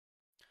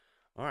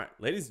All right,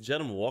 ladies and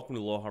gentlemen, welcome to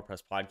the Aloha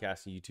Press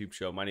Podcast and YouTube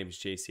show. My name is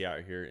JC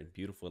out here in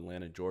beautiful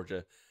Atlanta,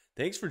 Georgia.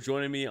 Thanks for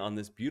joining me on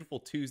this beautiful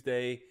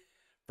Tuesday.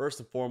 First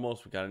and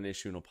foremost, we got an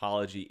issue and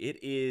apology.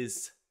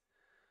 It's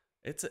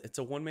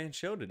a one-man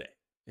show today.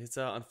 It's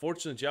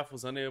unfortunate Jeff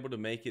was unable to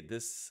make it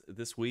this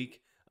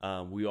week.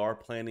 We are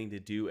planning to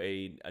do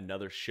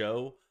another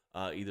show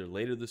either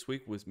later this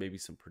week with maybe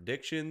some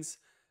predictions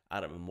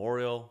out at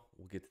Memorial.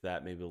 We'll get to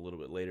that maybe a little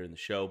bit later in the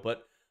show,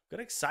 but got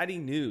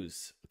exciting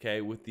news,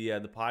 okay, with the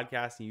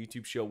podcast and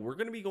YouTube show. We're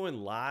going to be going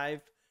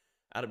live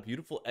out of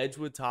beautiful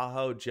Edgewood,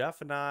 Tahoe.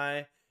 Jeff and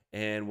I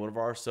and one of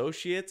our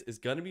associates is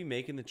going to be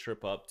making the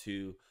trip up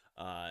to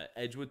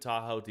Edgewood,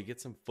 Tahoe to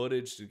get some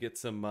footage, to get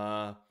some,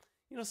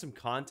 some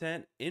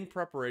content in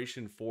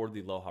preparation for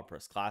the Aloha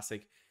Press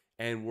Classic.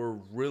 And we're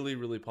really,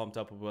 really pumped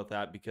up about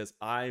that because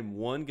I'm,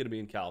 going to be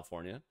in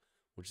California,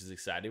 which is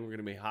exciting. We're going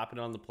to be hopping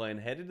on the plane,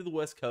 headed to the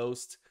West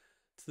Coast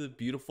to the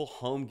beautiful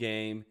home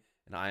game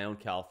in Ione,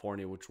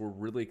 California, which we're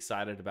really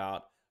excited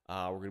about.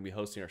 We're going to be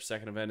hosting our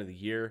second event of the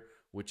year,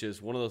 which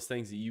is one of those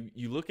things that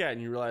you look at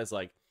and you realize,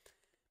 like,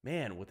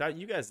 man, without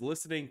you guys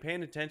listening,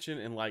 paying attention,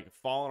 and like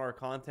following our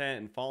content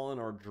and following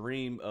our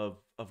dream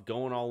of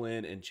going all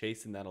in and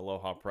chasing that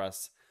Aloha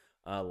Press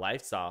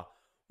lifestyle,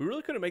 we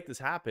really couldn't make this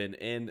happen.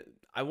 And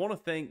I want to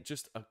thank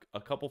just a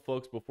couple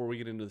folks before we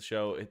get into the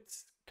show.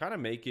 It's kind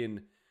of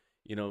making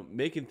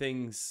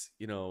things,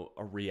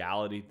 a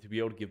reality to be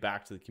able to give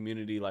back to the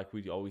community like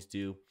we always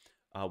do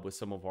with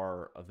some of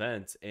our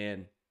events.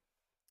 And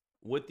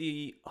with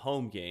the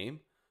home game,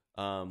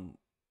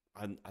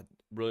 I'd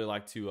really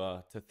like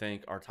to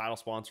thank our title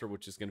sponsor,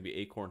 which is going to be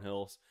Acorn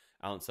Hills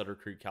out in Sutter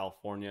Creek,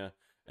 California.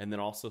 And then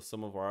also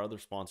some of our other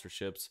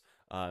sponsorships,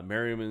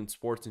 Merriman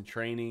Sports and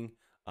Training,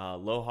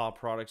 Aloha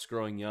Products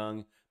Growing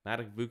Young,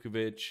 Matic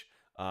Vukovic.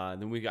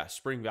 Then we got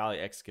Spring Valley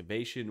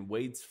Excavation,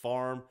 Wade's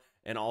Farm,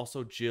 and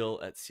also Jill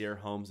at Sierra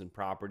Homes and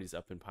Properties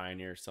up in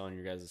Pioneer, selling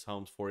your guys'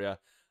 homes for you.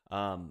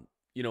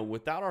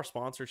 Without our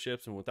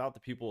sponsorships and without the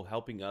people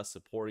helping us,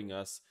 supporting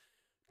us,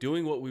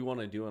 doing what we want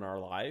to do in our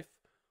life,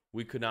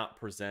 we could not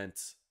present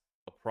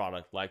a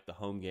product like the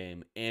home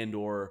game and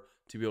or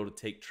to be able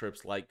to take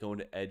trips like going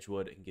to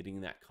Edgewood and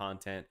getting that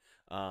content.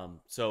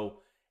 So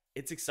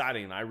it's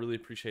exciting, and I really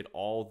appreciate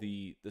all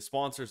the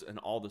sponsors and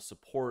all the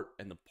support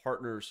and the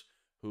partners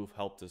who've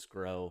helped us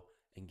grow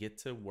and get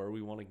to where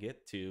we want to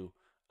get to,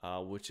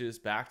 which is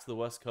back to the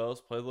West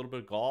Coast, play a little bit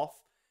of golf,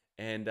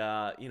 and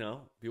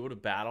be able to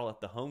battle at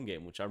the home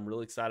game, which I'm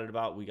really excited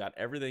about. We got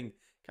everything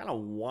kind of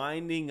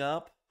winding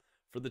up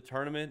for the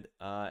tournament.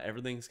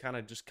 Everything's kind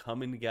of just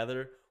coming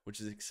together, which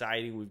is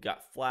exciting. We've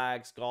got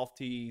flags, golf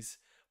tees,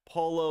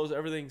 polos,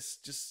 everything's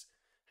just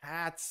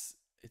hats.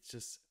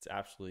 It's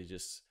absolutely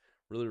just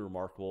really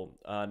remarkable.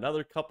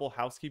 Another couple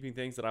housekeeping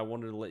things that I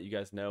wanted to let you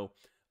guys know.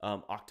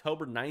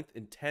 October 9th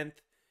and 10th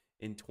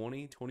in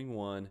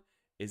 2021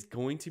 is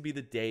going to be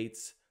the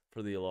dates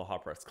for the Aloha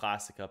Press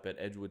Classic up at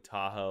Edgewood,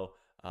 Tahoe.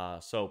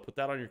 So put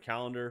that on your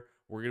calendar.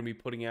 We're going to be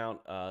putting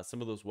out some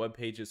of those web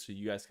pages so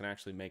you guys can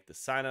actually make the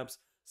signups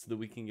so that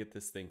we can get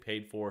this thing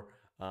paid for,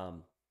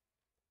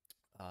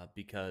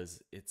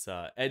 because it's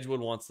Edgewood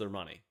wants their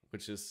money,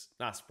 which is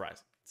not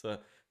surprising.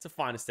 It's a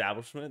fine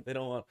establishment. They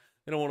don't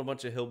want a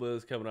bunch of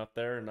hillbillies coming up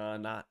there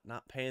and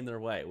not paying their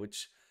way,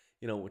 which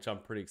I'm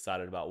pretty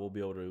excited about. We'll be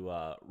able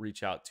to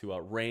reach out to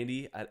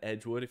Randy at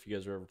Edgewood. If you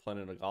guys are ever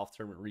planning a golf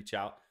tournament, reach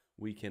out.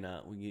 We can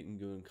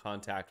go in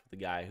contact with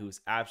the guy who's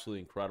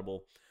absolutely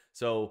incredible.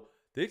 So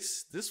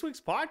this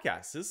week's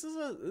podcast, this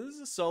is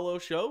a solo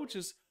show, which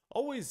is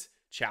always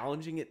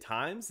challenging at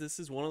times. This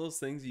is one of those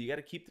things that you got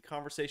to keep the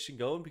conversation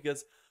going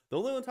because the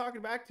only one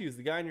talking back to you is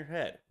the guy in your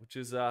head, which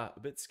is a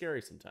bit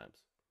scary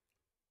sometimes.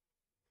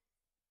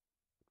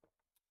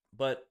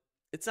 But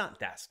it's not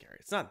that scary.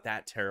 It's not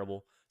that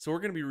terrible. So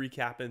we're going to be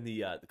recapping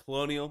the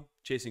Colonial,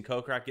 chasing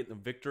Kokrak, getting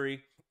the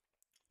victory.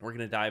 We're going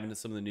to dive into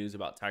some of the news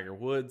about Tiger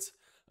Woods.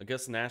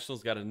 Augusta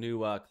National's got a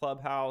new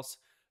clubhouse.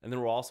 And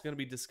then we're also going to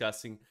be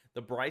discussing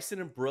the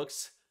Bryson and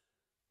Brooks,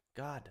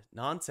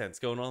 nonsense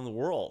going on in the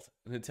world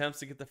in attempts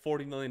to get the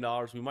 $40 million.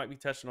 We might be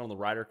touching on the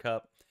Ryder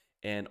Cup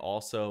and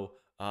also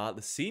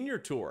the Senior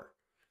Tour.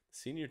 The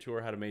Senior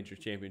Tour had a major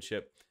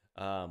championship.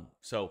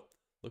 So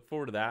look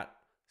forward to that.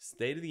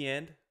 Stay to the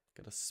end.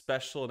 Got a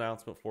special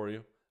announcement for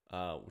you,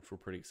 which we're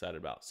pretty excited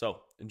about. So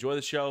enjoy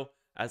the show.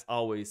 As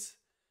always,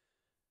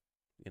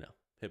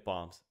 hit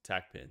bombs,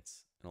 attack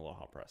pins, and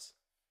Aloha Press.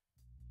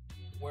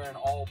 Wearing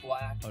all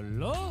black.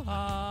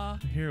 Aloha!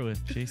 Here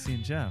with JC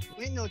and Jeff.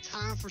 Ain't no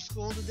time for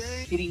school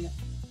today. Hitting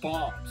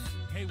bombs.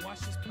 Hey, watch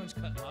this punch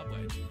cut lob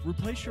wedge.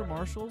 Replace your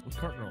Marshalls with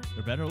cart girls.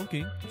 They're better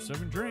looking,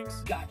 serving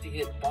drinks. Got to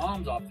hit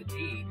bombs off the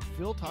tee.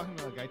 Phil talking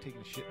about a guy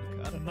taking a shit in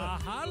the cut.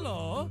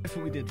 Mahalo! That's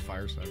what we did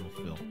fireside with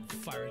Phil.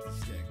 Fire the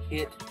stick.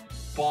 Hit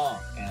bomb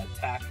and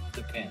attack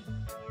the pin.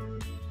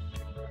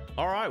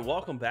 All right,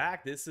 welcome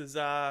back. This is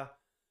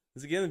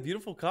again a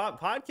beautiful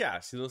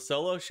podcast.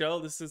 Solo show.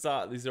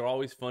 These are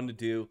always fun to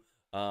do.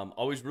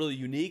 Always really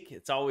unique.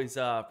 It's always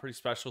pretty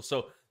special.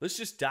 So let's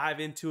just dive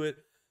into it.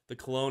 The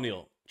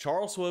Colonial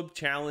Charles Schwab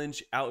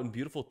Challenge out in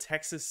beautiful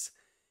Texas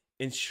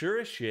And sure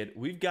as shit,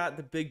 we've got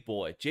the big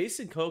boy,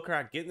 Jason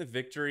Kokrak, getting the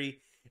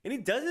victory. And he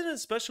does it in a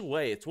special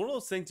way. It's one of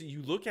those things that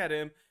you look at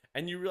him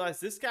and you realize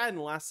this guy in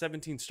the last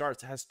 17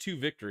 starts has 2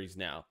 victories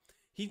now.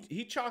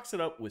 He chalks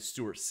it up with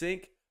Stuart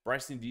Sink,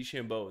 Bryson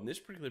DeChambeau in this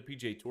particular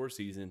PGA Tour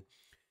season.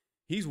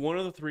 He's one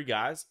of the 3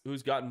 guys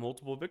who's gotten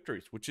multiple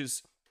victories, which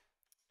is,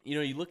 you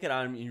know, you look at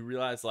him and you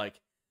realize,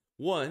 like,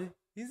 one,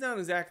 he's not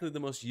exactly the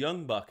most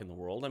young buck in the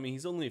world. I mean,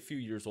 he's only a few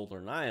years older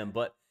than I am,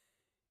 but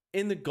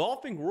in the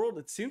golfing world,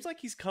 it seems like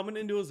he's coming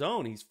into his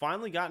own. He's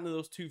finally gotten to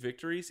those 2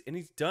 victories, and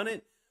he's done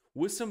it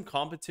with some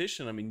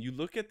competition. I mean, you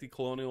look at the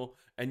Colonial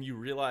and you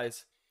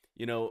realize,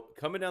 you know,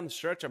 coming down the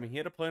stretch, I mean, he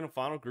had to play in a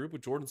final group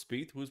with Jordan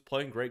Spieth, who was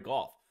playing great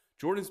golf.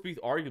 Jordan Spieth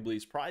arguably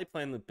is probably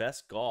playing the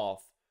best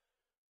golf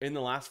in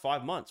the last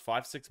 5 months,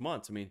 5-6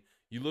 months. I mean,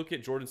 you look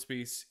at Jordan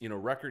Spieth's, you know,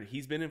 record.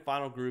 He's been in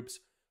final groups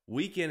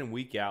week in and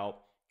week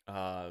out.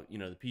 You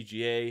know, the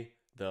PGA,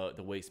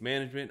 the Waste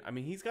Management. I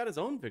mean, he's got his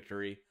own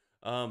victory.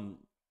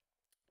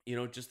 You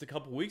know, just a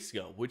couple weeks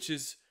ago, which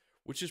is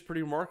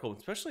pretty remarkable,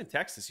 especially in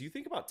Texas. You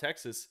think about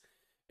Texas,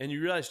 and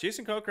you realize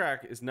Jason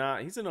Kokrak is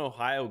not. He's an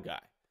Ohio guy.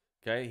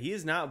 Okay, he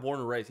is not born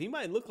and raised. He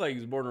might look like he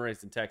was born and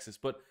raised in Texas,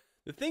 but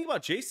the thing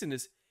about Jason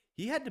is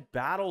he had to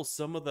battle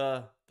some of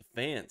the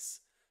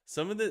fans,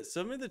 some of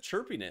the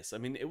chirpiness. I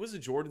mean, it was a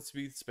Jordan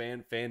Spieth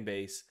fan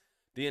base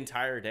the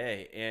entire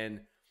day,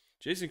 and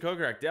Jason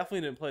Kokrak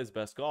definitely didn't play his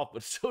best golf,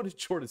 but so did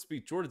Jordan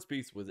Spieth. Jordan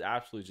Spieth was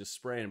absolutely just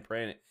spraying and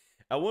praying it.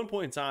 At one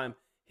point in time,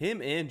 him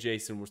and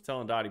Jason was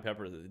telling Dottie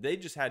Pepper that they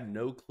just had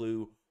no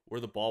clue where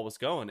the ball was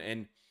going,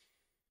 and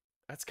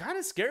that's kind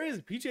of scary as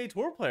a PGA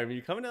Tour player. I mean,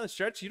 you're coming down the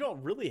stretch, you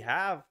don't really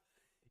have,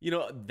 you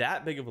know,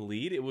 that big of a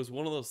lead. It was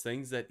one of those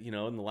things that, you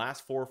know, in the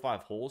last 4 or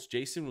 5 holes,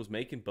 Jason was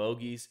making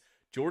bogeys.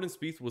 Jordan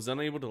Spieth was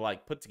unable to,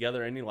 like, put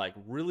together any, like,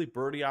 really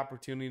birdie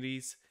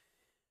opportunities.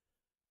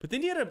 But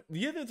then you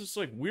had this,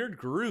 like, weird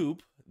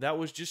group that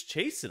was just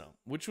chasing him,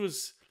 which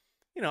was,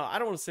 you know, I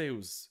don't want to say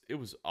it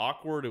was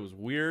awkward, it was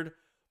weird,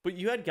 but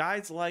you had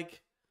guys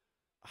like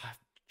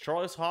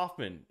Charles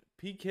Hoffman,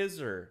 Pete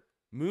Kisner,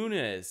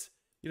 Muniz,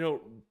 you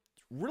know,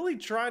 really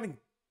trying to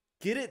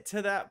get it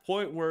to that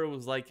point where it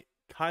was, like,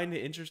 kind of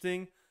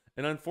interesting.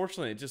 And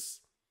unfortunately, it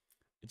just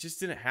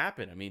didn't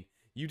happen. I mean,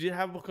 you did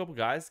have a couple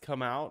guys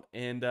come out,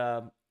 and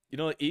you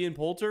know, Ian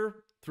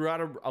Poulter threw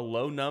out a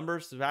low number.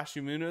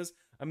 Sebastian Muniz,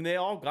 I mean, they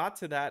all got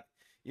to that,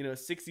 you know,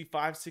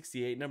 65,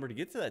 68 number to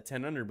get to that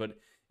 10 under, but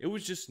it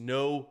was just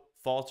no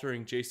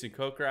faltering Jason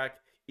Kokrak,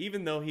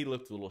 even though he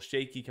looked a little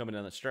shaky coming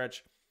down the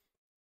stretch.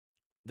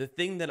 The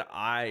thing that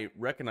I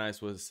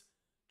recognized was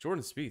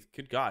Jordan Spieth.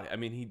 Good God. I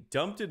mean, he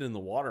dumped it in the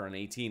water on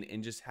 18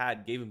 and just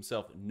gave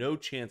himself no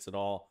chance at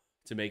all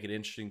to make it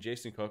interesting.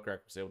 Jason Kokrak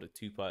was able to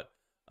 2-putt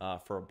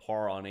for a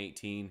par on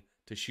 18,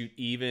 to shoot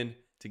even,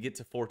 to get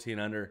to 14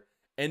 under,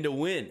 and to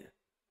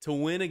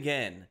win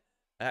again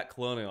at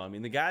Colonial. I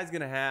mean, the guy's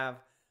going to have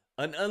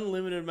an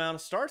unlimited amount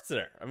of starts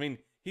there. I mean,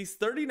 he's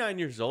 39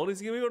 years old.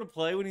 He's going to be able to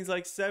play when he's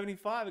like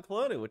 75 at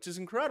Colonial, which is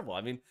incredible.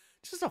 I mean,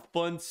 just a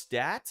fun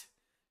stat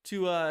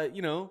to,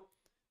 you know,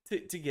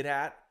 to get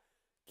at.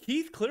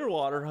 Keith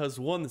Clearwater has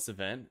won this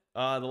event.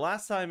 The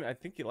last time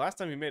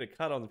he made a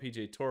cut on the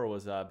PGA Tour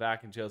was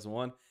back in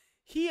 2001.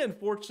 He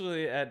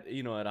unfortunately at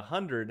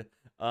 100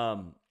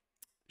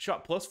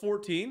 shot plus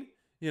 14.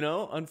 You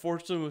know,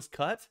 unfortunately was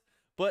cut,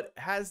 but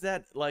has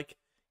that, like,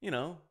 you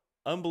know,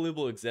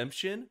 unbelievable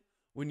exemption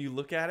when you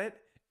look at it,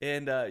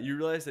 and you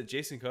realize that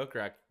Jason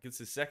Kokrak gets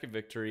his second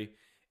victory,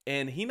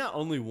 and he not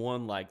only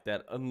won, like,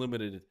 that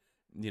unlimited,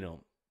 you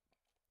know,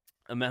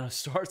 amount of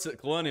starts at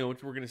Colonial,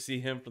 which we're going to see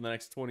him for the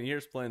next 20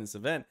 years playing this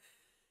event.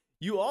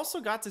 You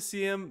also got to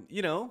see him,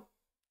 you know,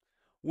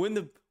 win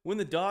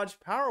the Dodge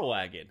Power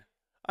Wagon.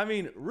 I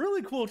mean,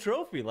 really cool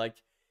trophy. Like,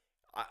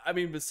 I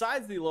mean,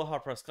 besides the Aloha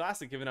Press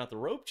Classic giving out the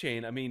rope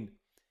chain, I mean,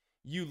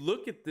 you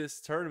look at this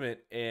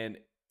tournament and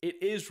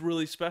it is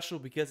really special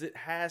because it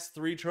has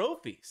 3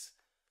 trophies.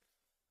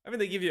 I mean,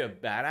 they give you a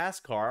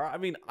badass car. I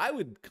mean, I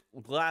would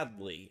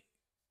gladly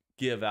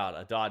give out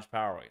a Dodge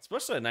Power Wagon,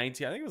 especially I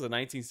think it was a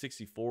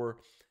 1964,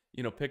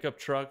 you know, pickup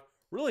truck.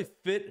 Really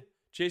fit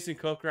Jason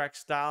Kokrak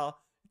style.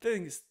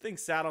 Thing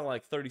sat on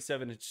like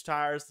 37-inch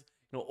tires,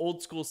 you know,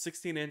 old school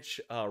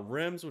 16-inch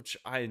rims, which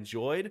I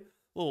enjoyed.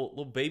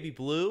 Little baby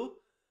blue.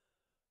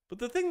 But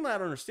the thing that I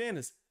don't understand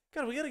is,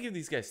 God, we got to give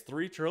these guys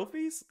 3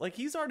 trophies. Like,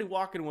 he's already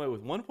walking away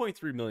with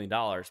 $1.3 million,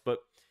 but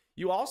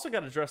you also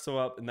got to dress him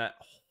up in that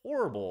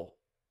horrible,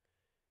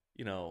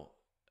 you know,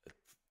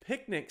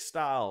 picnic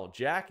style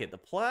jacket, the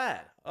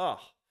plaid. Oh,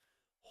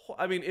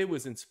 I mean, it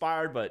was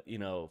inspired, but you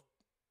know,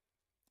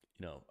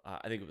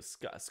 I think it was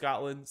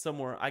Scotland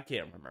somewhere. I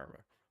can't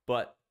remember,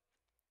 but,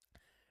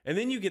 and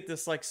then you get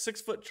this like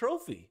 6-foot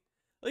trophy.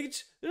 Like,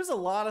 there's a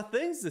lot of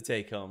things to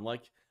take home.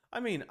 Like, I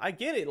mean, I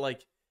get it.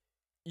 Like,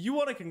 you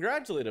want to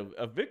congratulate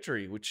a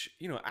victory, which,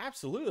 you know,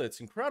 absolutely, it's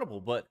incredible.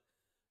 But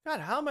God,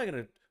 how am I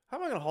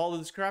gonna haul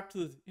this crap to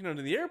the, you know,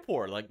 to the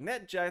airport? Like,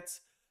 NetJets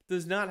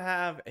does not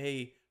have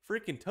a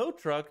freaking tow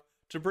truck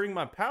to bring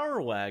my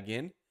Power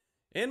Wagon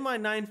and my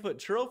 9-foot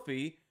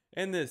trophy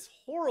and this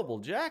horrible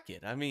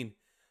jacket. I mean,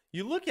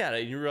 you look at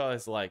it and you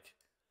realize, like,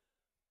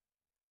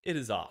 it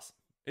is awesome.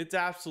 It's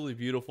absolutely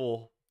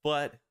beautiful,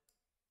 but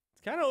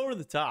it's kind of over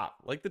the top.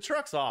 Like, the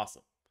truck's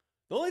awesome.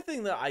 The only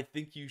thing that I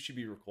think you should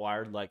be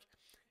required, like,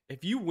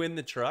 if you win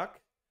the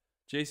truck,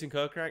 Jason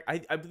Kokrak,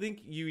 I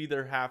think you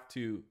either have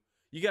to,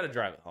 you got to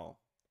drive it home.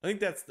 I think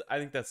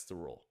that's the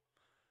rule.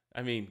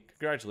 I mean,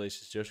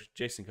 congratulations,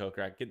 Jason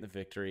Kokrak, getting the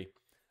victory.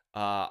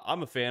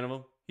 I'm a fan of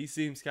him. He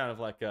seems kind of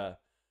like a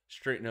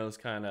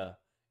straight-nosed kind of,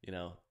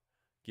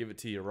 give it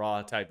to you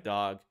raw type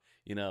dog,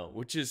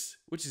 which is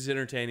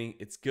entertaining.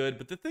 It's good.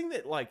 But the thing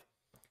that, like,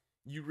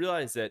 you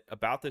realize that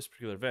about this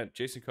particular event,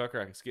 Jason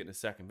Kokrak is getting a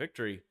second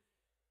victory,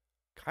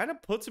 kind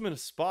of puts him in a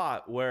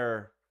spot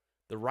where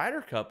the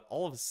Ryder Cup,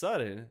 all of a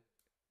sudden,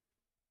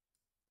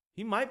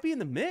 he might be in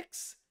the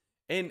mix.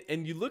 And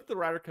you look at the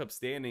Ryder Cup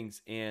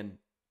standings, and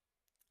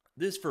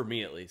this, for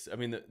me at least, I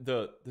mean,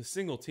 the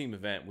single team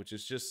event, which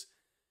is just,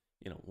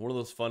 one of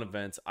those fun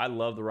events. I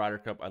love the Ryder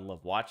Cup. I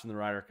love watching the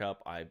Ryder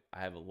Cup. I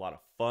have a lot of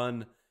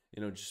fun,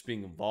 just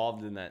being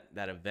involved in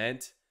that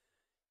event.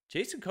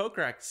 Jason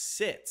Kokrak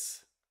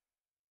sits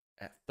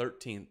at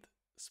 13th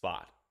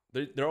spot.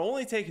 They're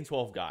only taking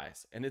 12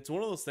 guys, and it's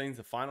one of those things.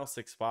 The final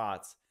 6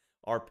 spots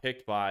are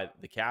picked by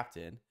the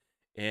captain,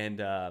 and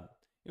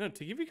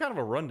to give you kind of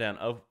a rundown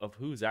of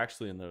who's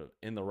actually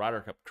in the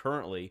Ryder Cup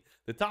currently,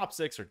 the top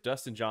 6 are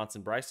Dustin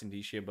Johnson, Bryson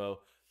DeChambeau,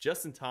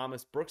 Justin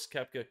Thomas, Brooks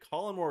Koepka,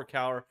 Colin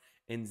Morikawa,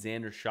 and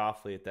Xander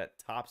Schauffele at that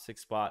top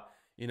 6 spot.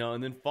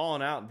 And then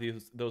falling out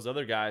those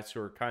other guys who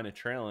are kind of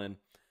trailing: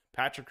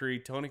 Patrick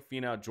Reed, Tony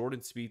Finau,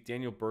 Jordan Spieth,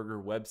 Daniel Berger,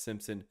 Webb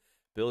Simpson,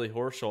 Billy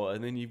Horschel,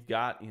 and then you've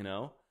got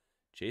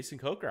Jason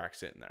Kokrak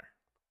sitting there.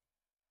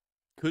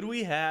 Could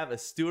we have a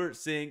Stewart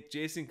Cink,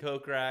 Jason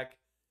Kokrak,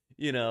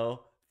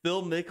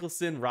 Phil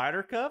Mickelson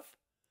Ryder Cup?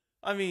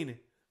 I mean,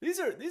 these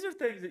are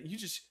things that you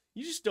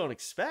just don't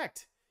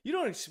expect. You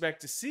don't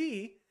expect to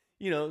see,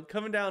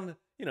 coming down,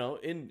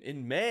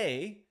 in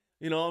May,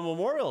 on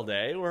Memorial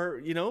Day,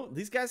 where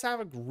these guys have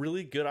a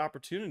really good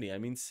opportunity. I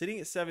mean, sitting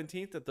at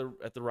 17th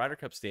at the Ryder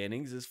Cup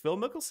standings is Phil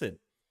Mickelson.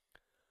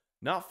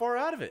 Not far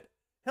out of it.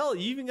 Hell,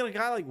 you even got a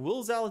guy like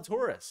Will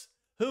Zalatoris,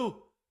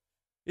 who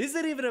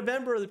isn't even a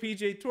member of the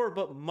PGA Tour,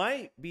 but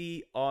might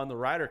be on the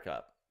Ryder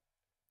Cup.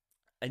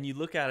 And you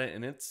look at it,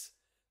 and it's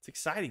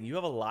exciting. You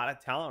have a lot of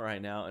talent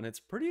right now, and it's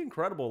pretty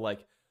incredible.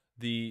 Like,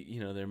 the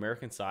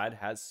American side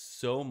has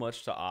so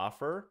much to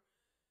offer.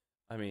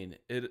 I mean,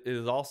 it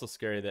is also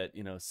scary that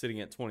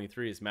sitting at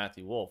 23 is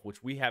Matthew Wolff,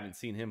 which we haven't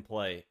seen him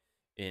play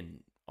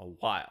in a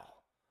while.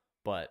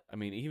 But I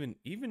mean,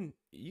 even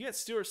you got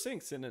Stewart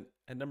Cink sitting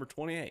at number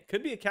 28.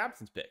 Could be a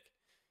captain's pick.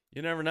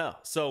 You never know.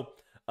 So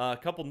a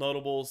couple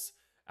notables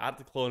at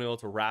the Colonial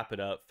to wrap it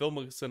up. Phil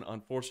Mickelson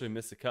unfortunately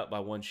missed the cut by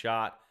 1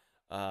 shot.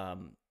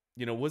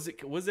 Was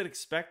it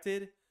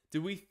expected?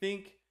 Did we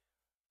think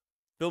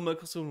Phil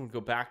Mickelson would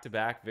go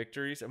back-to-back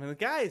victories? I mean, the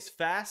guy is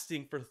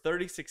fasting for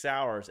 36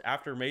 hours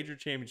after a major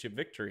championship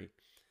victory.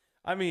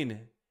 I mean,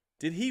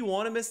 did he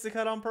want to miss the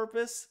cut on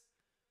purpose?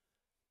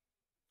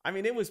 I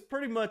mean, it was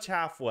pretty much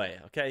halfway.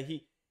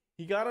 Okay,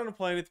 he got on a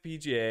plane at the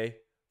PGA,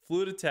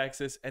 flew to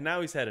Texas, and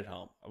now he's headed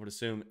home, I would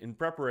assume, in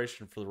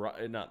preparation for the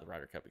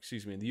Ryder Cup,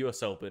 the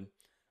U.S. Open.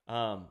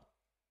 I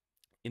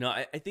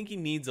think he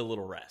needs a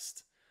little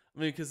rest. I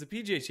mean, because the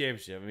PGA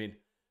Championship, I mean,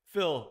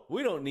 Phil,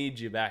 we don't need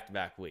you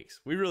back-to-back weeks.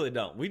 We really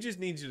don't. We just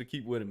need you to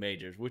keep winning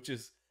majors, which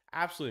is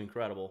absolutely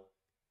incredible.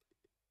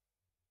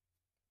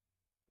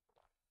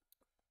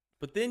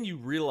 But then you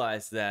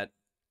realize that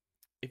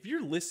if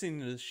you're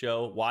listening to this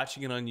show,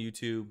 watching it on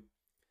YouTube,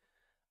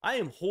 I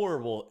am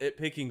horrible at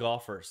picking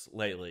golfers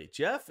lately.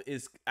 Jeff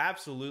is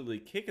absolutely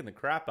kicking the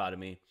crap out of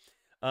me.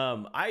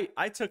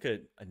 I took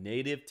a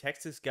native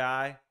Texas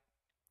guy.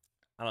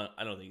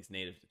 I don't think he's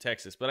native to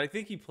Texas, but I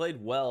think he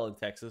played well in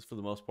Texas for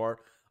the most part.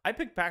 I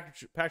picked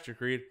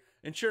Patrick Reed,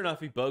 and sure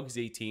enough, he bogeys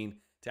 18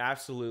 to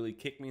absolutely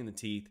kick me in the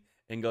teeth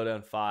and go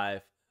down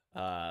 5.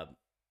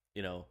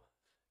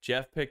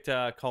 Jeff picked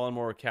Colin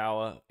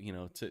Morikawa,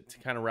 to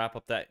kind of wrap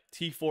up that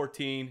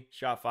T14,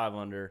 shot 5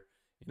 under.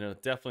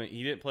 Definitely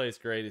he didn't play his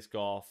greatest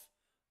golf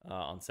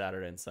on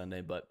Saturday and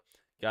Sunday, but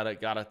got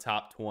a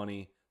top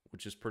 20,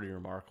 which is pretty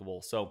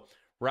remarkable. So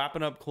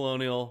wrapping up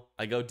Colonial,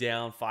 I go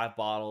down 5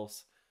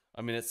 bottles.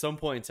 I mean, at some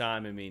point in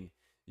time, I mean,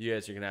 you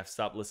guys are gonna have to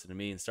stop listening to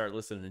me and start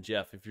listening to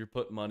Jeff if you're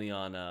putting money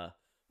on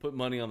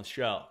the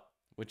show,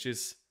 which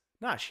is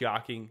not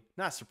shocking,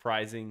 not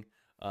surprising,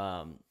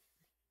 but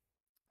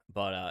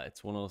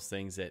it's one of those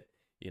things that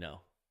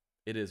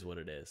it is what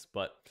it is.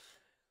 But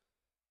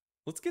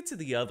let's get to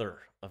the other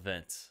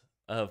events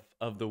of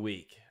the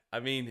week.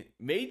 I mean,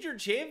 major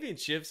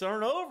championships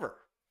aren't over.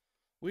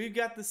 We've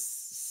got the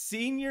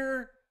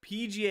Senior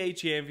PGA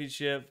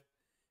Championship.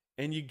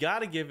 And you got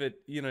to give it,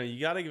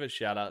 a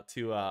shout out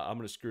to, I'm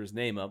going to screw his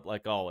name up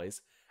like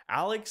always.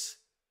 Alex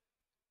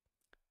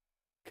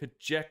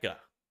Kajeka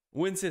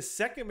wins his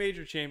second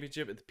major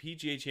championship at the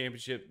PGA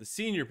Championship, the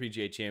Senior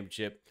PGA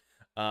Championship,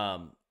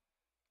 out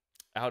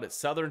at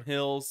Southern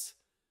Hills.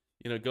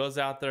 Goes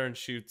out there and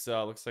shoots,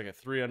 looks like a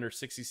 3 under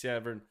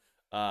 67,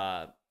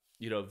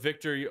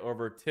 victory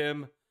over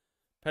Tim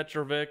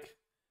Petrovic,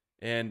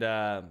 and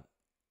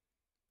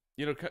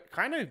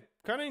kind of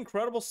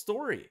incredible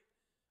story.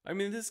 I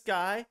mean, this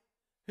guy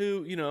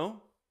who,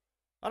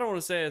 I don't want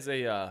to say has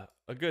a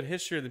good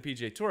history of the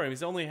PGA Tour. I mean,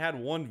 he's only had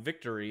one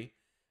victory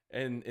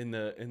in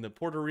the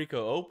Puerto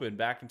Rico Open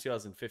back in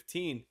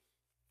 2015.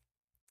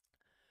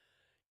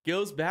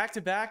 Goes back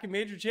to back in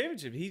major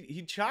championship.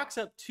 He chalks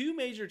up 2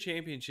 major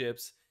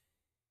championships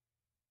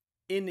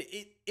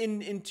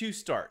in 2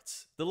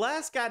 starts. The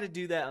last guy to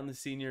do that on the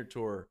senior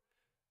tour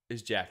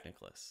is Jack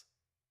Nicklaus.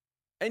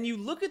 And you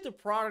look at the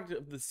product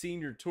of the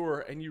senior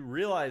tour and you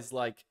realize,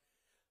 like,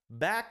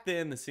 back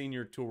then the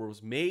senior tour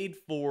was made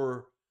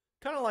for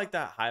kind of like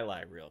that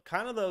highlight reel,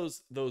 kind of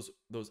those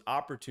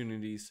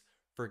opportunities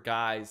for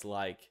guys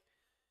like,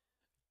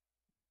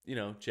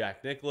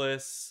 Jack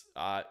Nicklaus,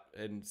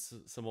 and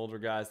some older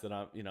guys that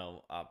I'm,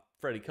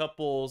 Freddie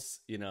Couples,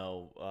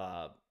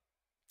 I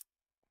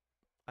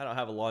don't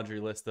have a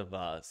laundry list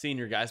of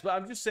senior guys, but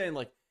I'm just saying,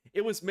 like,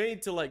 it was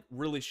made to, like,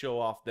 really show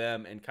off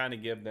them and kind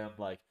of give them,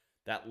 like,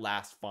 that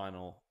last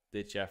final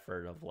ditch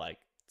effort of, like,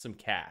 some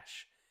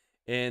cash.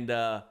 And,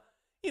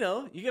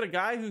 you get a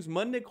guy who's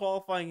Monday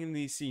qualifying in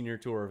these senior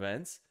tour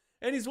events,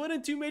 and he's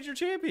winning 2 major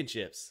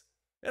championships.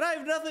 And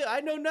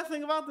I know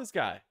nothing about this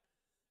guy.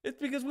 It's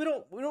because we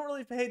don't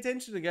really pay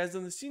attention to guys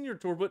on the senior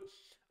tour, but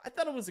I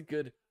thought it was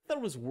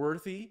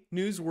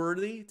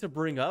newsworthy to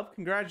bring up.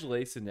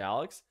 Congratulations,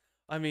 Alex.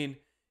 I mean,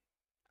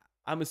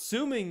 I'm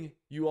assuming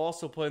you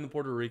also play in the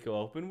Puerto Rico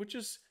Open, which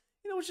is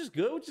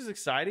good, which is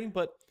exciting,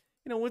 but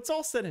when it's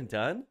all said and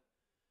done,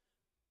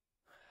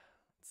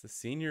 it's the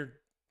senior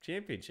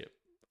championship.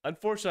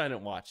 Unfortunately, I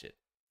didn't watch it.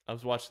 I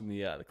was watching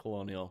the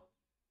Colonial.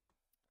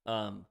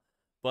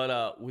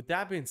 But with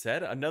that being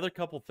said, another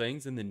couple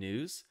things in the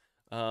news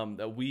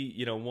that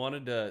we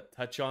wanted to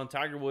touch on.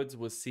 Tiger Woods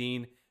was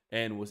seen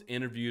and was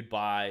interviewed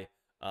by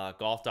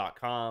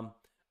golf.com,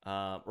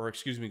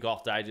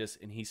 Golf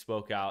Digest, and he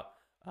spoke out.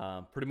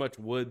 Pretty much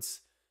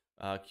Woods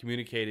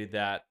communicated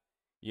that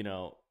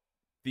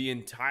the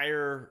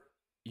entire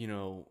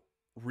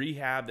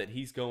rehab that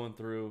he's going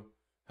through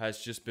has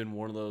just been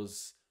one of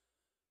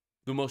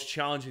the most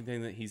challenging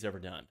thing that he's ever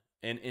done.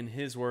 And in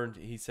his word,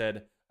 he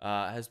said,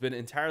 has been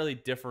entirely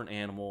different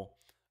animal.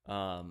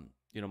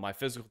 My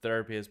physical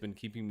therapy has been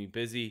keeping me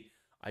busy.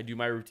 I do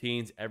my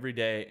routines every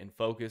day and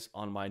focus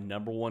on my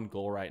number one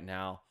goal right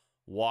now,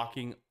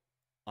 walking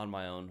on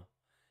my own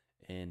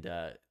and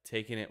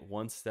taking it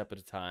one step at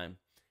a time,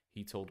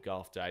 he told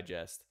Golf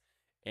Digest.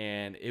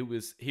 And he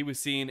was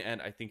seen,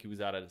 and I think he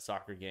was out at a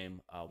soccer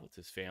game with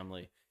his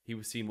family. He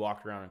was seen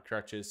walking around on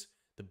crutches.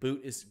 The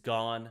boot is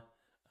gone.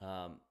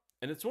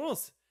 And it's one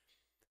of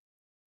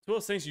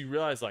those things you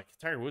realize, like,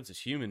 Tiger Woods is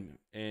human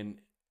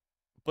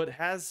but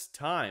has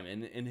time,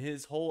 and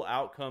his whole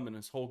outcome and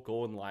his whole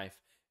goal in life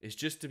is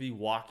just to be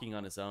walking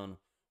on his own,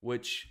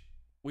 which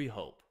we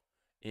hope.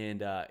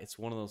 And it's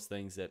one of those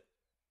things that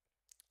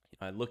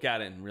I look at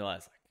it and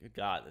realize, like, good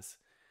God,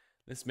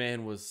 this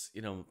man was,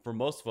 for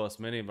most of us,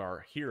 many of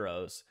our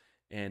heroes,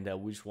 and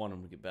we just want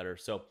him to get better.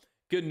 So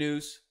good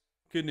news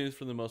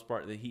for the most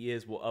part that he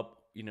is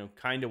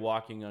kind of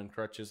walking on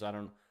crutches. I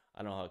don't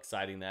know how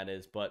exciting that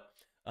is, but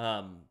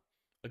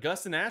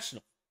Augusta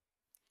National,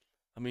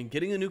 I mean,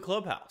 getting a new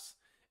clubhouse.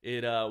 We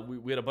had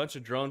a bunch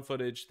of drone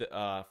footage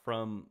that,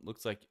 from,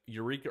 looks like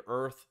Eureka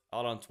Earth,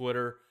 out on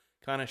Twitter,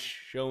 kind of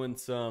showing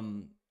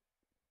some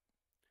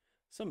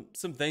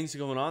things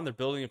going on. They're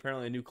building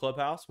apparently a new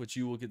clubhouse, which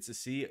you will get to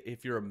see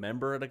if you're a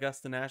member at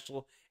Augusta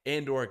National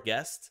and or a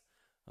guest.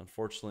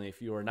 Unfortunately,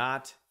 if you are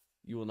not,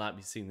 you will not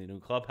be seeing the new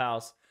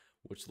clubhouse,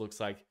 which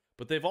looks like.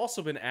 But they've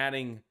also been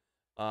adding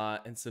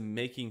and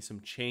making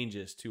some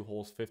changes to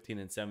holes 15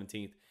 and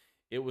 17th.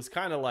 It was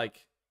kind of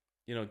like,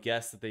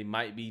 guess that they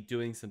might be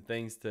doing some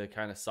things to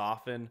kind of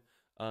soften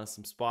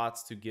some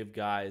spots to give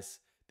guys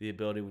the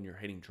ability, when you're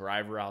hitting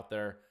driver out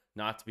there,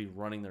 not to be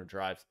running their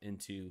drives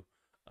into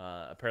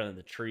apparently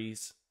the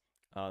trees,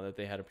 that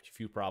they had a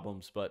few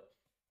problems. But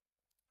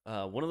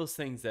one of those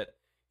things that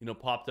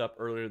popped up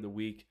earlier in the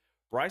week,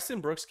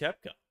 Bryson Brooks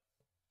Koepka.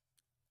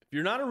 If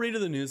you're not a reader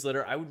of the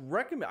newsletter, I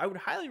would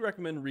highly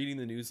recommend reading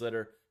the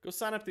newsletter. Go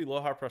sign up to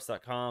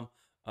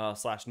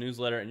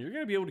alohapress.com/newsletter, and you're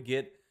going to be able to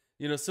get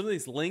some of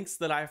these links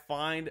that I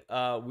find.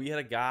 We had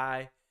a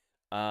guy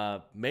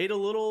made a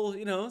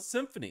little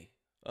symphony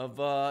of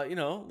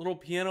little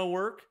piano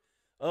work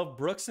of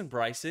Brooks and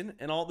Bryson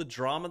and all the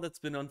drama that's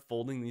been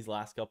unfolding these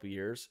last couple of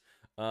years,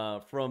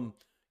 from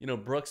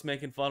Brooks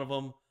making fun of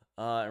him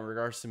in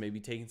regards to maybe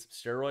taking some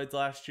steroids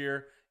last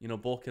year,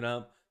 bulking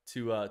up,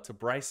 to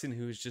Bryson,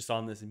 who's just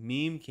on this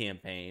meme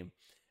campaign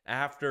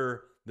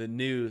after the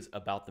news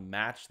about the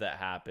match that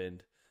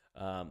happened,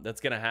 that's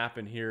going to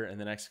happen here in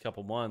the next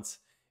couple months.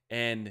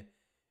 And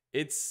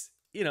it's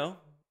one of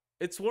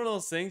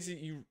those things that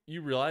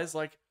you realize,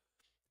 like,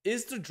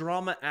 is the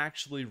drama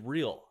actually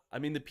real? I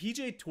mean, the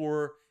PGA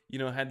Tour,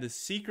 had the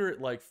secret,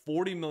 like,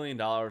 $40 million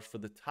for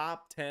the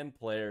top 10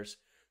 players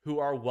who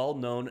are well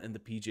known in the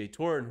PGA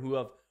Tour and who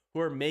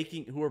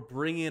are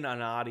bringing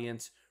an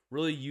audience,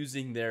 really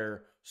using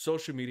their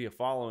social media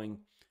following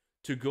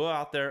to go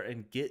out there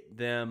and get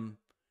them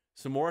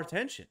some more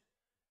attention.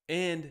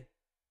 And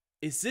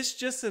is this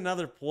just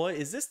another ploy?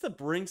 Is this to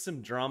bring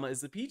some drama?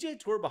 Is the PGA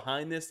Tour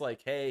behind this?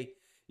 Like, hey,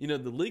 you know,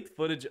 the leaked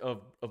footage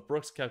of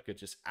Brooks Koepka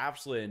just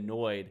absolutely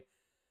annoyed.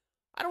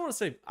 I don't want to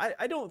say,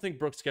 I don't think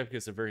Brooks Koepka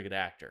is a very good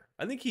actor.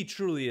 I think he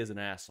truly is an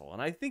asshole.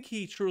 And I think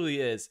he truly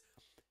has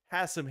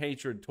some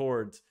hatred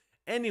towards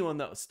anyone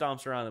that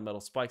stomps around in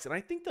metal spikes. And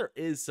I think there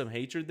is some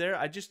hatred there.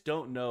 I just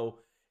don't know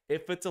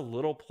if it's a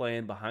little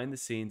plan behind the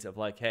scenes of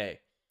like, hey,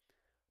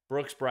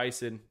 Brooks,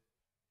 Bryson,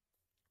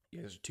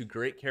 you guys are two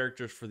great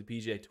characters for the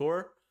PGA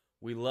Tour.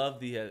 We love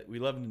the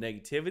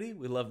negativity.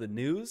 We love the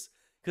news.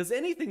 Because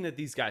anything that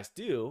these guys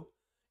do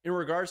in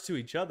regards to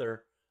each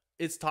other,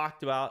 it's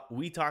talked about.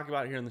 We talk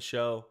about here on the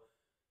show.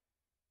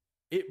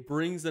 It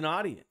brings an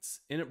audience.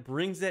 And it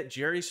brings that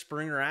Jerry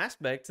Springer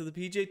aspect to the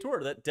PGA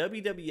Tour. That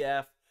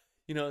WWF,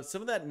 you know,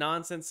 some of that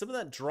nonsense, some of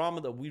that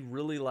drama that we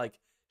really like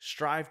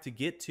strive to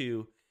get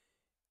to.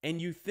 And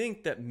you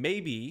think that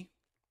maybe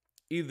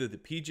either the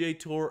PGA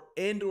Tour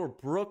and or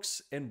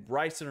Brooks and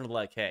Bryson are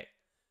like, hey,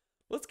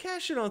 let's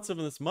cash in on some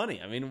of this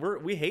money. I mean,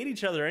 we hate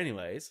each other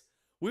anyways.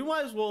 We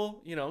might as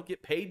well, you know,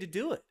 get paid to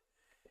do it.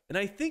 And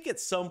I think at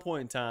some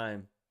point in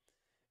time,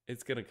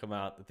 it's going to come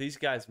out that these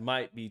guys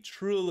might be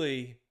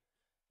truly,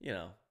 you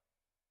know,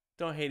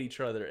 don't hate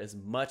each other as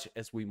much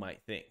as we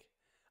might think.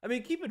 I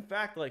mean, keep in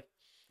fact, like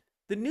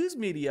the news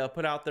media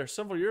put out there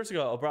several years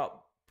ago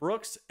about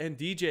Brooks and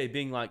DJ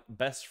being like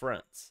best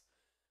friends.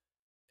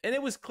 And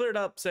it was cleared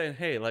up saying,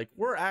 hey, like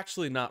we're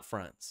actually not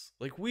friends.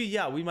 Like we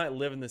might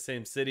live in the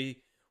same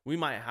city. We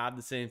might have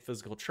the same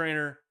physical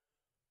trainer.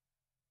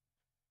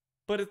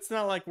 But it's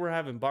not like we're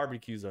having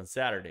barbecues on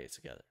Saturdays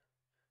together.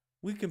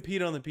 We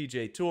compete on the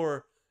PGA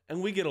Tour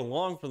and we get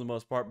along for the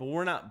most part, but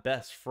we're not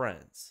best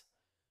friends.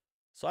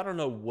 So I don't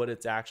know what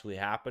it's actually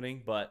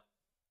happening, but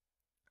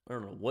I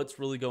don't know what's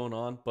really going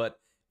on. But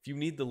if you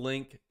need the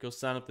link, go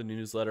sign up the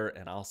newsletter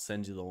and I'll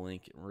send you the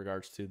link in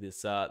regards to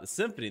this the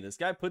symphony this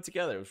guy put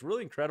together. It was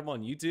really incredible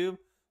on YouTube.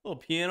 A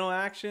little piano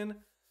action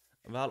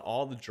about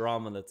all the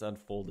drama that's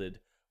unfolded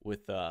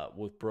with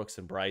Brooks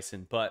and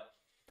Bryson. But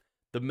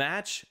the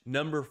match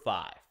number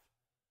 5.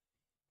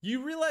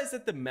 You realize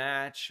that the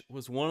match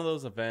was one of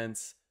those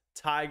events.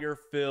 Tiger,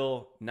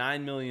 Phil,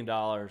 $9 million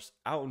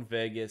out in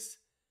Vegas.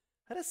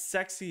 Had a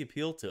sexy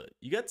appeal to it.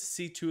 You got to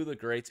see two of the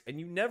greats, and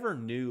you never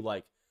knew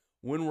like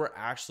when we're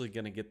actually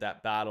going to get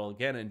that battle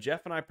again. And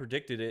Jeff and I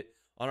predicted it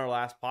on our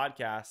last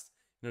podcast.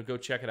 You know, go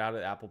check it out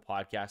at Apple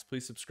Podcasts.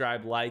 Please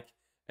subscribe, like,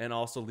 and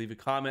also leave a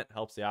comment.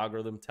 Helps the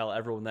algorithm tell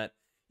everyone that,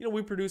 you know,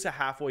 we produce a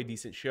halfway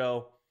decent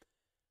show.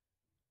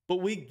 But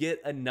we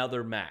get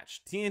another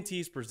match. TNT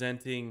is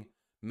presenting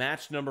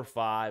match number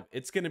 5.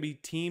 It's going to be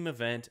team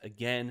event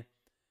again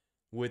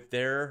with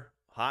their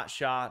hot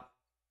shot,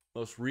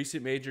 most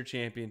recent major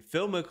champion,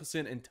 Phil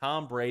Mickelson and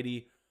Tom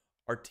Brady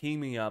are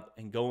teaming up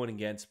and going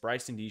against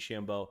Bryson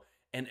DeChambeau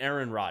and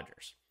Aaron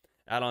Rodgers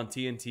out on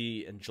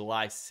TNT on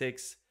July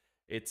 6th.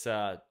 It's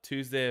a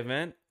Tuesday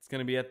event. It's going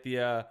to be at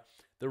the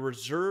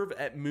Reserve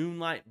at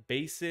Moonlight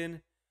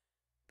Basin,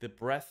 the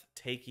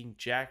breathtaking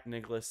Jack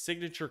Nicklaus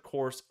signature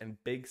course in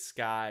Big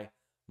Sky,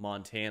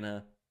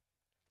 Montana.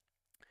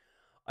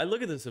 I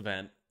look at this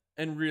event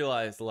and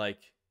realize, like,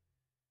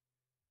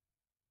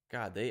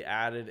 God, they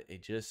added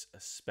just a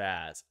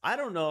spaz. I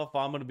don't know if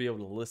I'm going to be able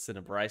to listen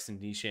to Bryson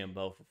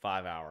DeChambeau for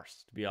 5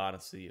 hours, to be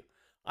honest with you.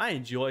 I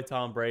enjoy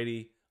Tom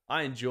Brady.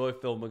 I enjoy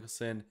Phil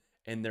Mickelson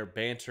and their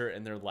banter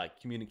and their, like,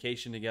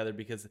 communication together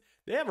because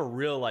they have a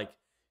real, like,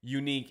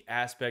 unique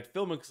aspect.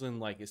 Phil Mickelson,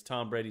 like, is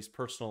Tom Brady's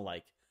personal,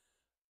 like,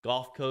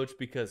 golf coach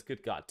because,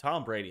 good God,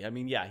 Tom Brady. I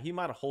mean, yeah, he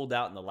might have holed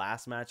out in the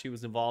last match he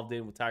was involved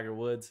in with Tiger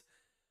Woods.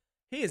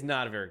 He is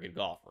not a very good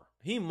golfer.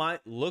 He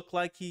might look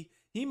like he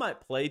might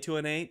play to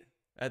an 8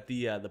 at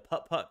the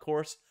putt-putt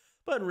course,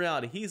 but in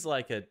reality, he's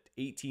like a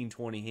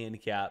 18-20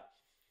 handicap.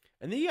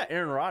 And then you got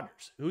Aaron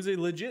Rodgers, who's a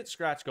legit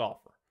scratch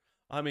golfer.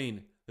 I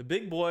mean, the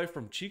big boy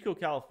from Chico,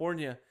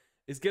 California,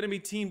 is going to be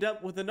teamed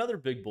up with another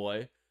big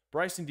boy,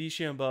 Bryson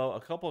DeChambeau, a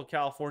couple of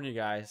California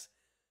guys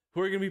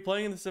who are going to be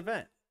playing in this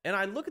event. And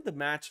I look at the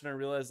match and I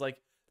realize,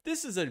 like,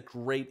 this is a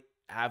great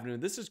avenue.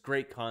 This is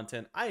great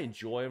content. I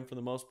enjoy him for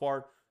the most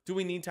part. Do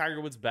we need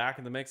Tiger Woods back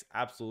in the mix?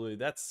 Absolutely.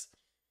 That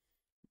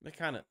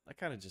kind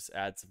of just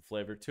adds some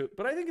flavor to it.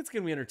 But I think it's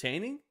going to be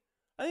entertaining.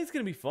 I think it's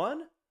going to be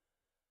fun.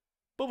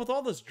 But with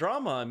all this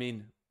drama, I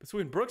mean,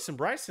 between Brooks and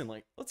Bryson,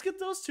 like, let's get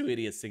those two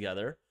idiots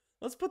together.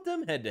 Let's put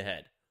them head to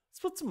head. Let's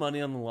put some money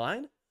on the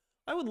line.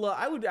 I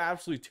would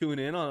absolutely tune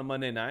in on a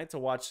Monday night to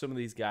watch some of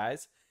these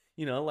guys,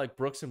 you know, like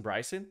Brooks and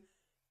Bryson,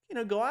 you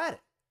know, go at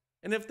it.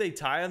 And if they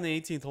tie on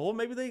the 18th hole,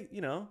 maybe they,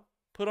 you know,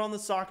 put on the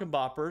sock and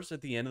boppers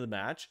at the end of the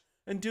match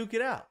and duke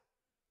it out.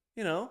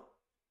 You know,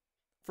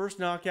 first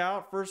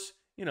knockout, first,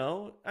 you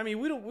know, I mean,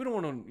 we don't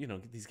want to, you know,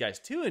 get these guys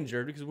too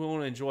injured because we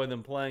want to enjoy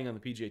them playing on the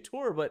PGA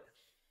Tour, but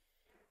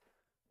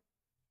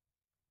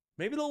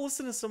maybe they'll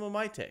listen to some of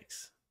my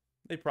takes.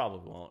 They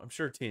probably won't. I'm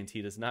sure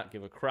TNT does not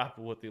give a crap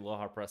of what the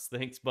Aloha Press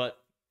thinks, but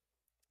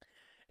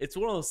it's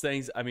one of those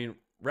things. I mean,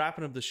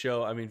 wrapping up the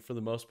show, I mean, for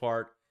the most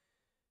part,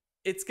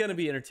 it's going to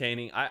be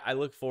entertaining. I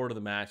look forward to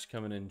the match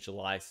coming in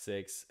July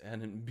 6th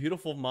and in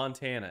beautiful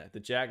Montana at the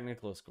Jack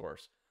Nicklaus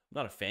course.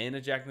 I'm not a fan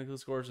of Jack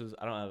Nicklaus courses.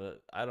 I don't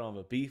have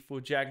a beef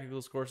with Jack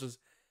Nicklaus courses,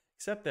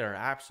 except they're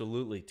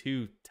absolutely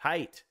too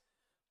tight.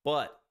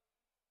 But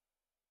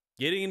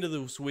getting into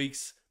this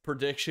week's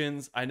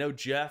predictions, I know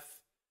Jeff,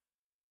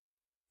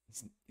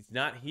 he's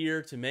not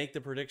here to make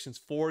the predictions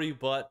for you,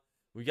 but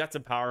we got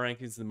some power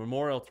rankings. The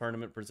Memorial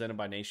Tournament presented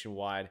by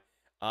Nationwide.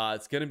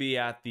 It's going to be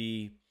at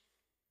the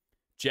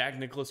Jack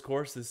Nicklaus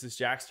course. This is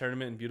Jack's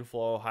tournament in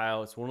beautiful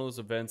Ohio. It's one of those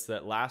events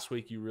that last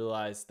week you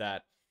realized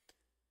that,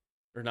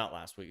 or not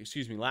last week,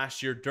 excuse me,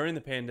 last year during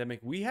the pandemic,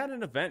 we had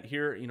an event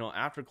here,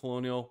 after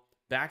Colonial,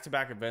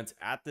 back-to-back events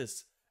at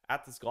this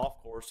golf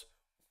course,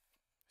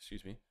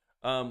 excuse me,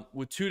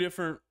 with two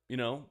different,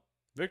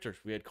 victors.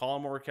 We had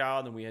Colin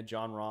Morikawa, then we had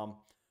Jon Rahm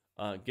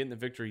getting the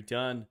victory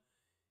done.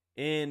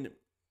 And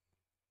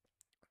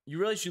you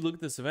realize you look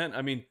at this event,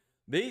 I mean,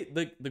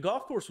 the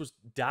golf course was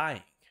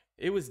dying.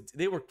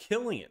 They were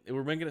killing it. They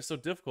were making it so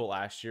difficult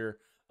last year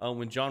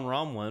when Jon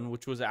Rahm won,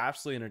 which was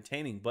absolutely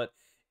entertaining. But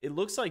it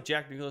looks like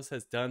Jack Nicklaus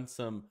has done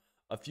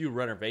a few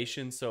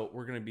renovations, so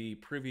we're going to be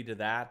privy to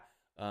that.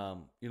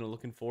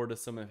 Looking forward to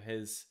some of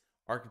his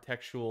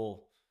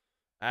architectural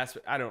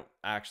aspect. I don't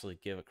actually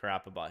give a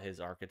crap about his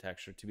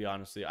architecture, to be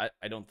honest with you.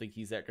 I don't think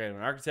he's that great of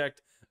an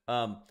architect.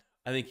 I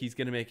think he's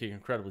going to make it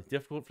incredibly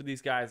difficult for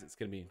these guys. It's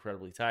going to be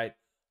incredibly tight,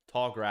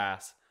 tall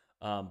grass.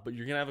 But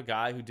you're going to have a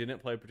guy who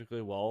didn't play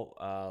particularly well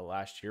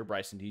last year,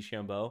 Bryson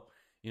DeChambeau,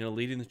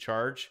 leading the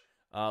charge.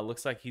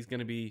 Looks like he's going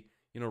to be,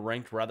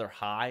 ranked rather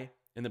high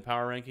in the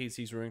power rankings.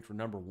 He's ranked for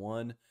number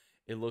 1.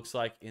 It looks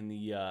like in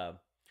the,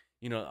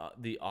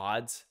 the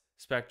odds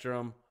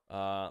spectrum.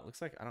 Looks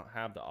like I don't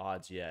have the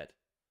odds yet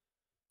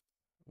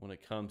when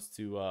it comes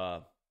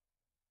to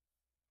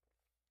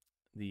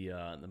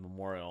the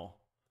Memorial.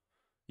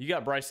 You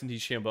got Bryson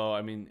DeChambeau.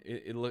 I mean,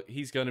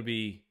 he's going to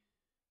be,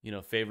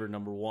 favored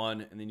number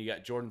 1. And then you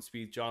got Jordan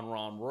Spieth, Jon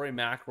Rahm, Rory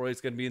McIlroy is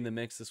going to be in the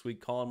mix this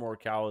week. Colin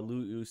Morikawa,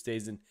 Lou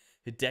Oosthuizen,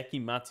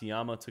 Hideki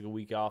Matsuyama took a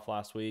week off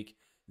last week.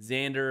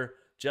 Xander,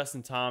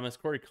 Justin Thomas,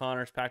 Corey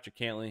Connors, Patrick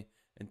Cantley,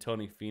 and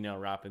Tony Finau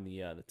wrapping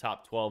the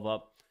top 12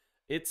 up.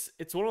 It's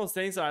one of those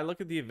things that I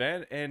look at the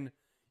event and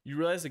you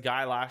realize a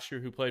guy last year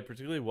who played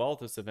particularly well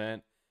at this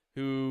event,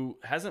 who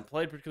hasn't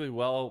played particularly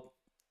well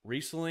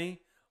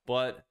recently,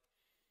 but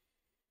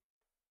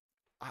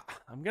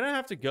I'm gonna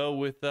have to go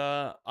with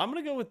I'm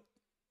gonna go with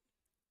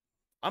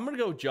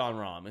Jon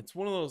Rahm. It's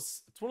one of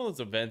those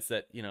events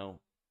that,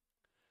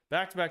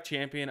 back-to-back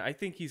champion. I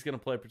think he's gonna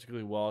play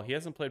particularly well. He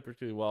hasn't played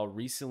particularly well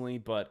recently,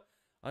 but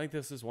I think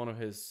this is one of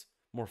his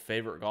more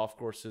favorite golf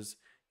courses.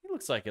 He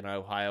looks like an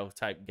Ohio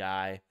type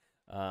guy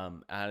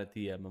out at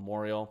the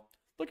Memorial.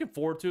 Looking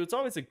forward to it. It's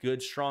always a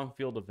good, strong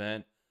field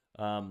event.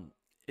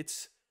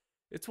 It's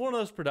one of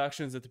those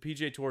productions that the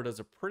PGA Tour does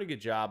a pretty good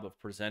job of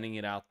presenting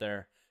it out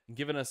there and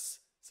giving us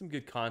some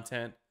good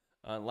content.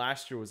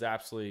 Last year was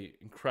absolutely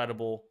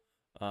incredible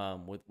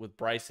with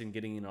Bryson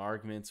getting in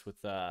arguments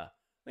with I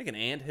think an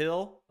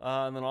anthill,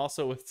 and then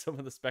also with some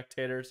of the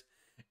spectators.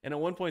 And at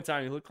one point in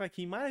time, he looked like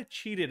he might have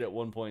cheated at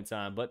one point in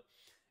time, but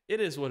it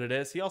is what it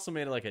is. He also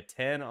made it like a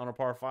 10 on a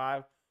par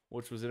 5,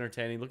 which was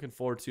entertaining. Looking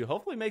forward to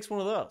hopefully makes one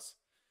of those.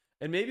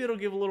 And maybe it'll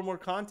give a little more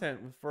content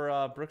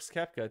for Brooks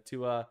Koepka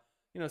to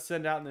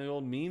send out in the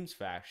old memes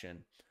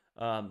faction.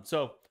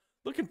 So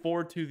looking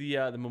forward to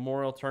the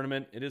Memorial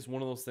Tournament. It is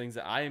one of those things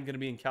that I am going to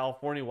be in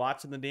California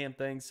watching the damn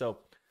thing. So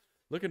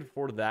looking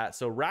forward to that.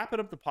 So wrapping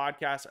up the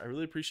podcast. I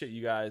really appreciate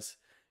you guys,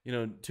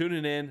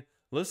 tuning in,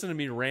 listening to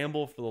me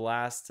ramble for the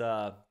last,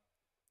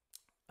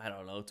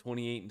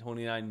 28 and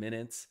 29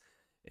 minutes.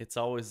 It's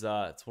always,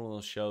 it's one of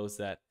those shows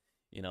that,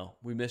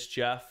 we miss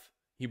Jeff.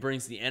 He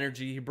brings the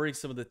energy. He brings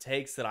some of the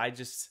takes that I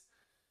just,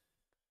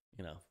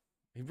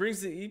 he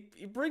brings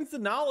the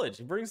knowledge.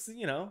 He brings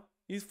the,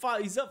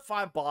 he's up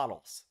 5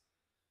 bottles.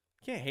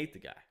 Can't hate the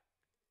guy.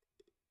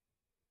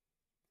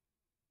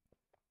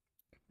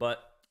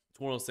 But it's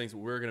one of those things that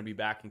we're going to be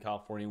back in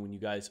California when you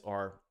guys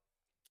are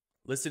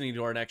listening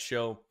to our next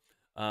show.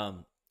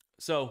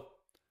 So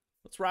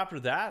let's wrap it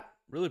at that.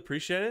 Really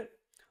appreciate it.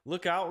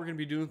 Look out. We're going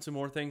to be doing some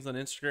more things on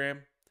Instagram.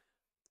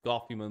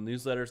 Golf Female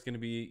newsletter is going to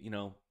be,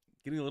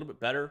 getting a little bit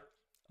better.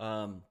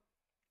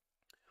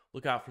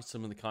 Look out for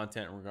some of the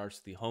content in regards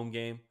to the home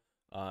game.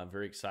 I'm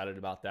very excited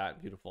about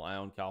that. Beautiful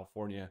Ione,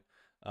 California.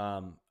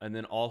 And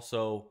then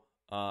also,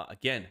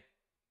 again,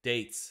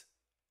 dates.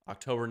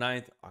 October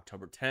 9th,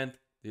 October 10th,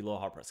 the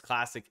Aloha Press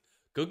Classic.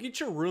 Go get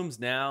your rooms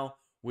now.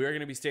 We are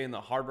going to be staying in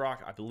the Hard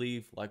Rock, I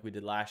believe, like we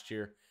did last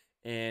year.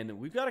 And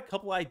we've got a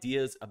couple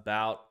ideas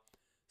about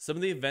some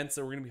of the events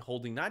that we're going to be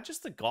holding, not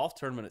just the golf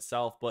tournament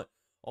itself, but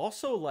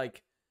also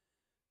like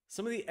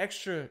some of the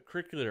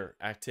extracurricular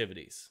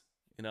activities.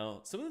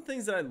 Some of the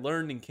things that I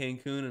learned in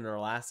Cancun in our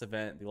last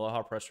event, the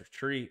Aloha Press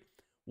Retreat,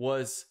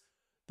 was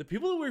the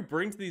people that we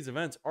bring to these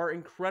events are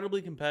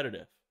incredibly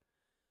competitive.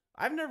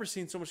 I've never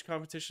seen so much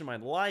competition in my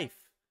life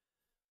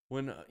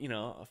when,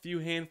 a few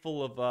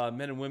handful of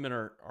men and women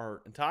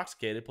are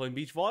intoxicated playing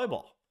beach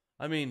volleyball.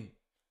 I mean,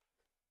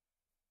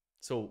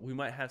 So we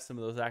might have some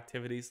of those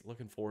activities.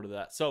 Looking forward to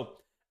that. So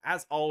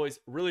as always,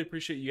 really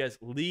appreciate you guys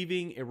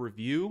leaving a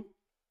review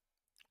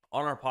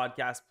on our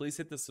podcast. Please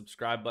hit the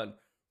subscribe button.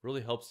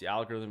 Really helps the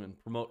algorithm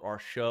and promote our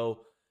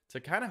show to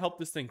kind of help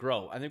this thing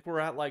grow. I think we're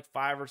at like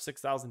 5,000 or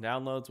 6,000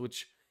 downloads,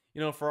 which,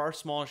 for our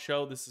small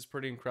show, this is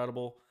pretty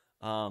incredible.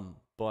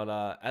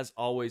 But as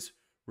always,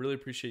 really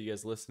appreciate you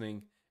guys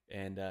listening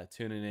and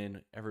tuning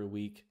in every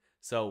week.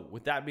 So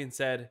with that being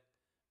said,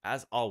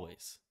 as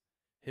always,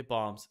 hit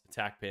bombs,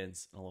 attack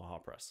pins, and aloha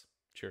press.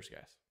 Cheers,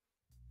 guys.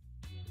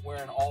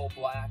 Wearing all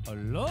black.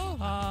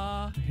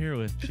 Aloha! Here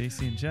with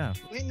JC and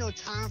Jeff. Ain't no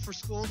time for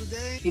school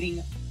today.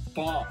 Hitting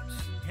bombs.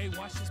 Hey,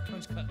 watch this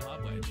punch cut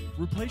lob wedge.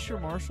 Replace your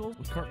Marshalls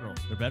with Cardinal.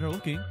 They're better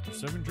looking. They're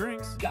serving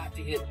drinks. Got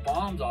to hit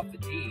bombs off the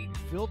tee.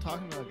 Phil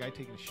talking about a guy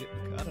taking a shit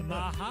in the cut.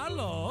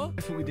 Mahalo!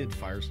 That's what we did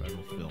fireside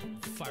with Phil.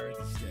 Fire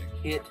the stick.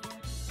 Hit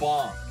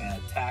bomb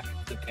and attack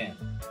the pin.